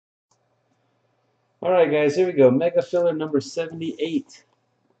Alright guys, here we go. Mega filler number 78.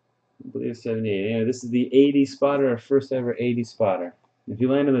 I believe 78. Yeah, this is the 80 spotter, our first ever 80 spotter. If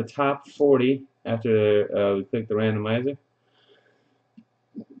you land in the top 40 after we click the randomizer,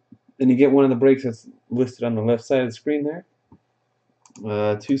 then you get one of the breaks that's listed on the left side of the screen there.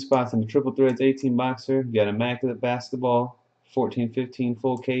 Two spots in the triple threads 18 boxer. You got immaculate basketball, 14-15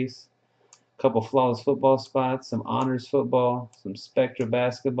 full case. A couple flawless football spots, some honors football, some Spectra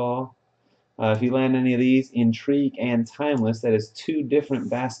basketball. If you land any of these, Intrigue and Timeless, that is two different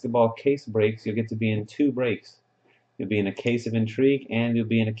basketball case breaks. You'll get to be in two breaks. You'll be in a case of Intrigue and you'll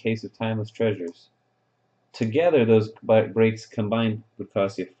be in a case of Timeless Treasures. Together, those breaks combined would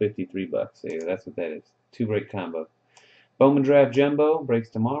cost you 53 bucks. So that's what that is. Two break combo. Bowman Draft Jumbo breaks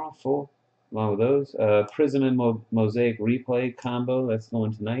tomorrow, full, along with those. Prism and Mosaic Replay combo, that's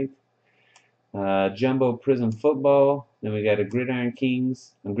going tonight. Jumbo Prism Football. Then we got a Gridiron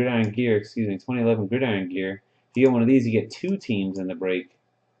Kings, Gridiron Gear, excuse me, 2011 Gridiron Gear. If you get one of these, you get two teams in the break.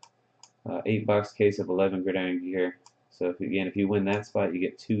 8-box case of 11 Gridiron Gear. So if you win that spot, you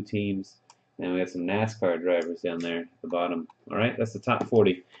get two teams. And we got some NASCAR drivers down there at the bottom. All right, that's the top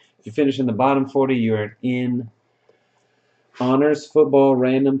 40. If you finish in the bottom 40, you're in Honors Football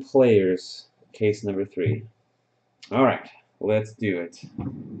Random Players, case number 3. All right, let's do it.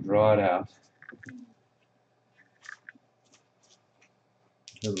 Draw it out.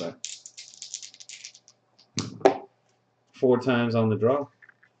 Good luck. 4 times on the draw.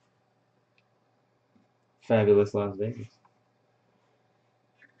 Fabulous Las Vegas.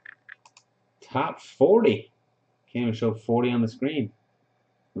 Top 40. Can't even show 40 on the screen.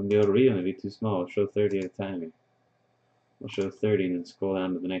 Wouldn't be able to read them, it'd be too small. We'll show 30 at a time here. We'll show 30 and then scroll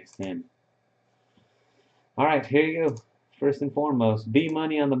down to the next 10. Alright, here you go. First and foremost, B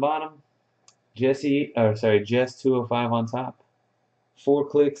Money on the bottom. Jess 205 on top. 4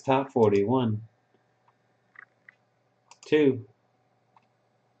 clicks, top 40. 1, 2,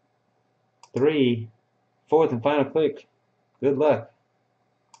 3, 4th and final click. Good luck.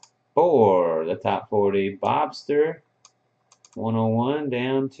 4, the top 40. Bobster 101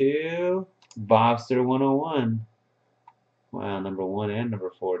 down to Bobster 101. Wow, number 1 and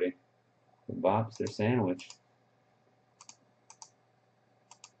number 40. The Bobster sandwich.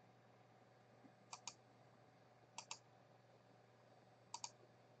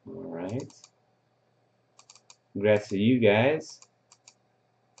 Alright. Congrats to you guys.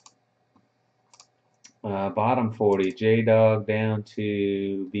 Bottom 40, J-Dog down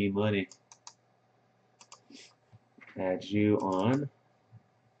to B Money. Add you on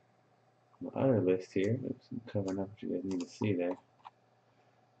the other list here. Oops, I'm covering up what you guys need to see there.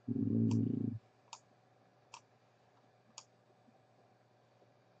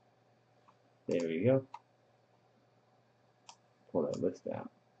 There we go. Pull that list out.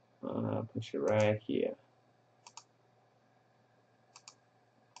 Push it right here.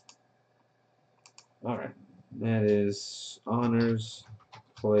 Alright, that is Honors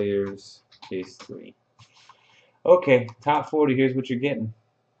Players Case 3. Okay, top 40, here's what you're getting.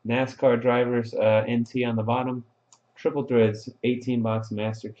 NASCAR drivers, NT on the bottom. Triple threads, 18-box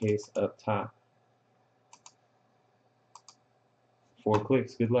master case up top. 4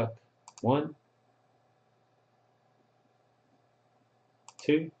 clicks, good luck. 1,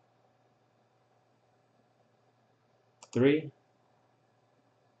 2, 3.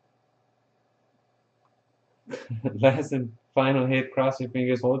 Last and final hit, cross your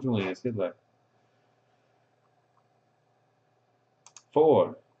fingers, hold your wings, good luck.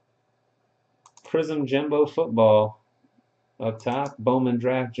 4. Prism Jumbo Football up top. Bowman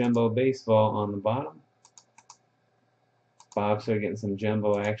Draft Jumbo Baseball on the bottom. Bobster getting some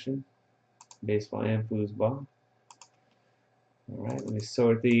jumbo action. Baseball and foosball. Alright, let me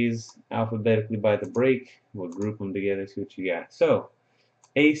sort these alphabetically by the break. We'll group them together, see what you got. So,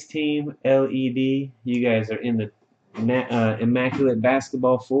 Ace Team, LED, you guys are in the Immaculate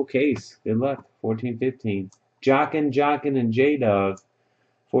Basketball full case. Good luck, 14-15. Jockin' and J-Dog,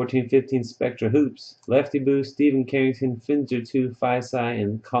 14-15 Spectra Hoops. Lefty Boo, Stephen Carrington, Finzer 2, Phi-Sci,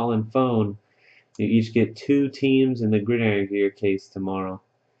 and Colin Phone. You each get 2 teams in the Gridiron Gear case tomorrow.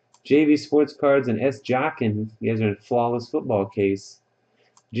 JV Sports Cards and S. Jockin, you guys are in Flawless Football case.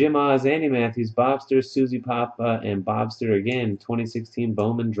 Jim Oz, Andy Matthews, Bobster, Susie Papa, and Bobster again, 2016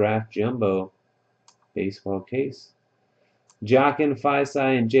 Bowman Draft Jumbo baseball case. Jockin, Phi-Sci,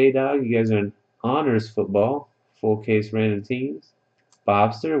 and J-Dog, you guys are in Honors Football, full case random teams.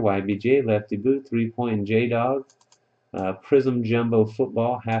 Bobster, YBJ, Lefty Boot, 3-point, and J-Dog. Prism Jumbo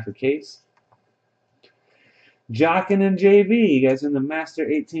Football, half a case. Jockin and JV, you guys are in the Master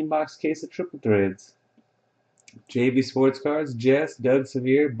 18-box case of triple threads. JV Sports Cards, Jess, Doug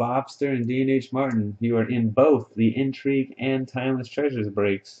Severe, Bobster, and D&H Martin. You are in both the Intrigue and Timeless Treasures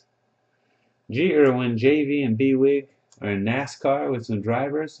breaks. G. Irwin, JV, and B. Wig are in NASCAR with some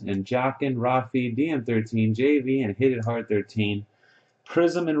drivers, and Jockin, Rafi, DM13, JV, and Hit It Hard 13.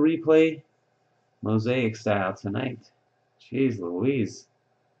 Prism and Replay, Mosaic style tonight. Jeez Louise.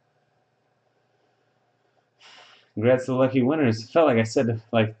 Congrats to the lucky winners. Felt like I said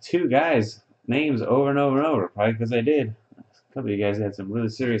like two guys' names over and over and over, probably because I did. A couple of you guys had some really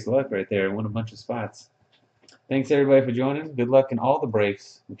serious luck right there and won a bunch of spots. Thanks everybody for joining. Good luck in all the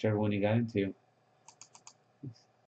breaks, whichever one you got into.